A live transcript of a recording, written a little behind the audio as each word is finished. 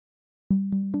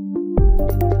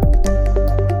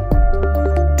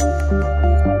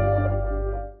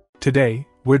Today,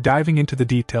 we're diving into the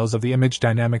details of the Image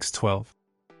Dynamics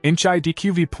 12-inch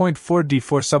IDQ V.4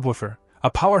 D4 subwoofer, a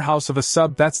powerhouse of a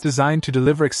sub that's designed to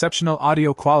deliver exceptional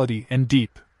audio quality and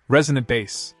deep, resonant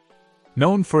bass.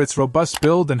 Known for its robust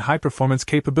build and high-performance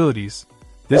capabilities,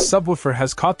 this subwoofer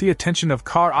has caught the attention of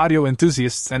car audio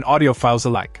enthusiasts and audiophiles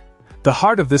alike. The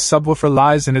heart of this subwoofer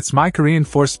lies in its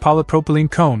mica-reinforced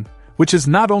polypropylene cone, which is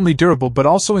not only durable but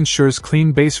also ensures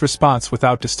clean bass response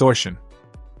without distortion.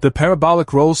 The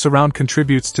parabolic roll surround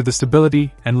contributes to the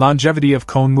stability and longevity of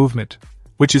cone movement,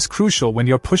 which is crucial when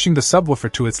you're pushing the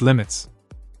subwoofer to its limits.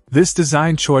 This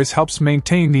design choice helps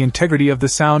maintain the integrity of the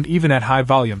sound even at high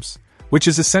volumes, which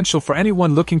is essential for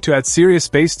anyone looking to add serious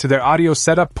bass to their audio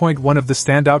setup. One of the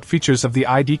standout features of the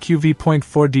IDQ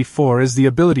V.4 D4 is the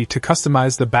ability to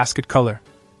customize the basket color.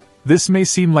 This may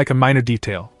seem like a minor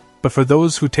detail, but for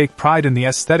those who take pride in the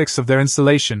aesthetics of their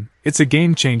installation, it's a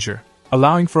game changer,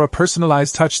 allowing for a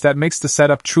personalized touch that makes the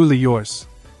setup truly yours.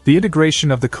 The integration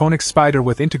of the conic spider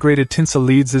with integrated tinsel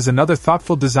leads is another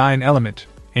thoughtful design element,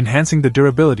 enhancing the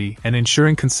durability and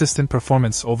ensuring consistent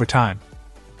performance over time.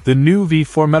 The new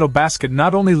V4 metal basket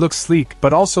not only looks sleek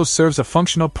but also serves a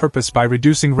functional purpose by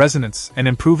reducing resonance and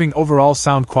improving overall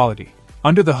sound quality.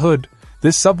 Under the hood,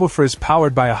 this subwoofer is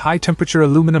powered by a high-temperature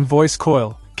aluminum voice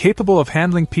coil, capable of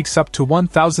handling peaks up to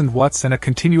 1000 watts and a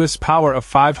continuous power of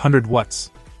 500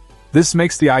 watts. This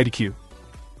makes the IDQ.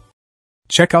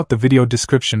 Check out the video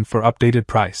description for updated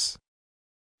price.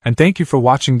 And thank you for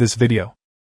watching this video.